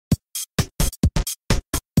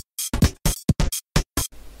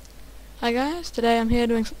Hi guys, today I'm here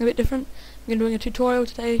doing something a bit different. I'm going to be doing a tutorial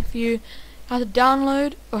today for you how to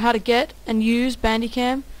download or how to get and use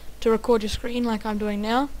bandicam to record your screen like I'm doing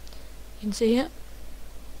now. You can see here.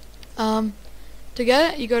 To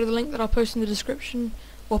get it, you go to the link that I'll post in the description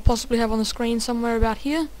or possibly have on the screen somewhere about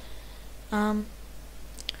here. All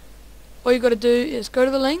you got to do is go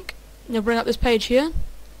to the link and you'll bring up this page here,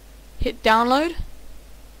 hit download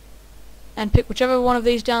and pick whichever one of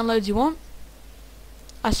these downloads you want.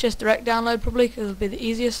 I suggest direct download probably because it'll be the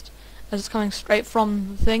easiest as it's coming straight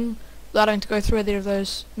from the thing without having to go through either of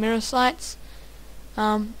those mirror sites.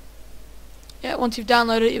 Yeah, once you've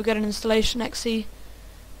downloaded it you'll get an installation exe,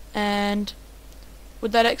 and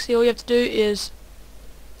with that exe all you have to do is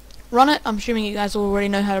run it. I'm assuming you guys already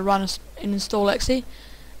know how to run an install exe.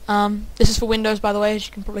 This is for Windows, by the way, as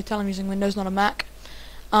you can probably tell I'm using Windows, not a Mac.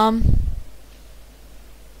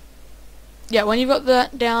 Yeah, when you've got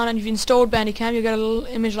that down and you've installed bandicam, you'll get a little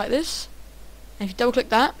image like this. And if you double click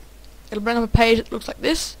that, it'll bring up a page that looks like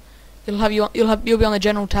this. You'll be on the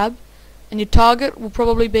general tab, and your target will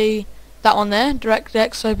probably be that one there,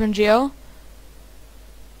 DirectX OpenGL.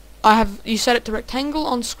 You set it to rectangle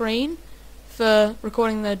on screen for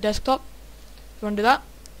recording the desktop. If you want to do that,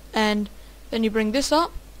 and then you bring this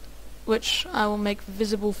up, which I will make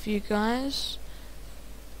visible for you guys.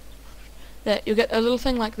 There, you'll get a little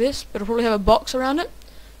thing like this, but it'll probably have a box around it.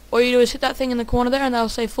 All you do is hit that thing in the corner there and that'll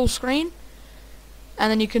say full screen, and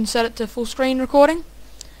then you can set it to full screen recording.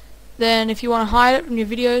 Then if you want to hide it from your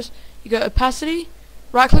videos, you go opacity,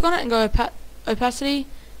 right click on it and go opacity,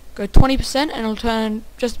 go 20% and it'll turn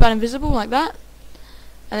just about invisible like that,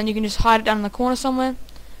 and then you can just hide it down in the corner somewhere,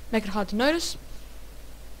 make it hard to notice.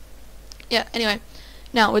 Yeah, anyway,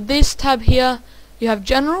 now with this tab here you have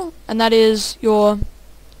general, and that is your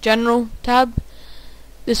general tab.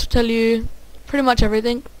 This will tell you pretty much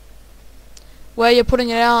everything, where you're putting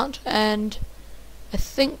it out, and I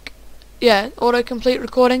think, yeah, autocomplete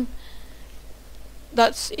recording.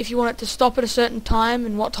 That's if you want it to stop at a certain time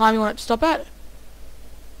and what time you want it to stop at.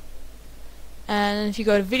 And if you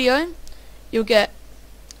go to video, you'll get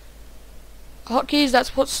hotkeys.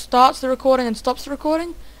 That's what starts the recording and stops the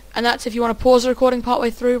recording, and that's if you want to pause the recording partway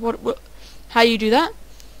through, how you do that.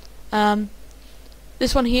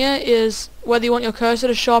 This one here is whether you want your cursor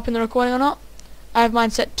to show up in the recording or not. I have mine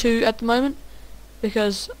set to at the moment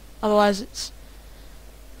because otherwise it's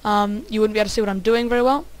you wouldn't be able to see what I'm doing very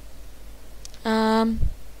well. Then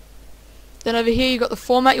over here you've got the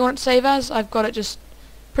format you want it to save as. I've got it just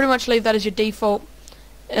pretty much leave that as your default.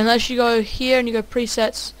 Unless you go here and you go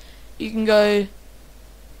presets, you can go,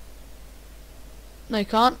 no you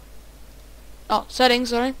can't, settings,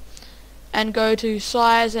 sorry, and go to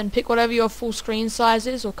size and pick whatever your full screen size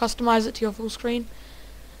is, or customize it to your full screen.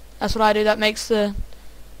 That's what I do. That makes the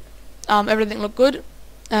everything look good.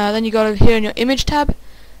 Then you go over here in your image tab.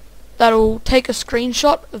 That'll take a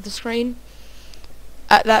screenshot of the screen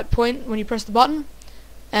at that point when you press the button,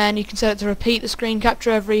 and you can set it to repeat the screen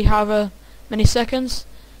capture every however many seconds,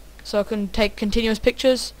 so it can take continuous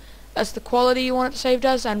pictures. That's the quality you want it saved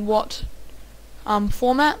as and what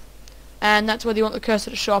format, and that's whether you want the cursor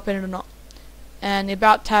to show up in it or not. And the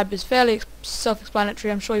About tab is fairly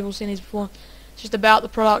self-explanatory. I'm sure you've all seen these before. It's just about the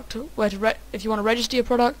product, where to if you want to register your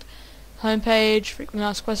product, homepage, frequently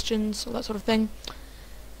asked questions, all that sort of thing.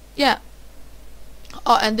 Yeah.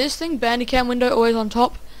 Oh, and this thing, bandicam window, always on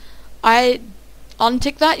top. I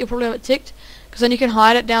untick that. You'll probably have it ticked, because then you can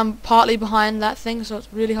hide it down partly behind that thing, so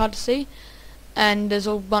it's really hard to see. And there's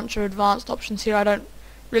a bunch of advanced options here. I don't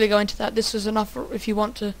really go into that. This is enough for if you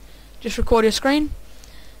want to just record your screen.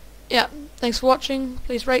 Yeah, thanks for watching.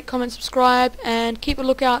 Please rate, comment, subscribe, and keep a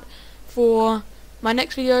lookout for my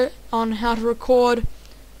next video on how to record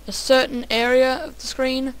a certain area of the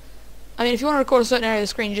screen. I mean, if you want to record a certain area of the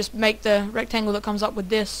screen, you just make the rectangle that comes up with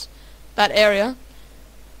that area.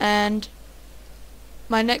 And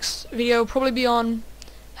my next video will probably be on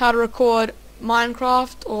how to record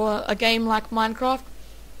Minecraft or a game like Minecraft,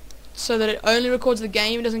 so that it only records the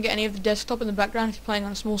game, it doesn't get any of the desktop in the background if you're playing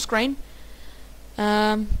on a small screen.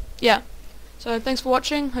 Yeah, so thanks for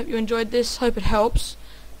watching. Hope you enjoyed this. Hope it helps.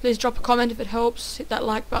 Please drop a comment if it helps. Hit that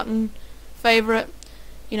like button, favorite,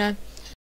 you know.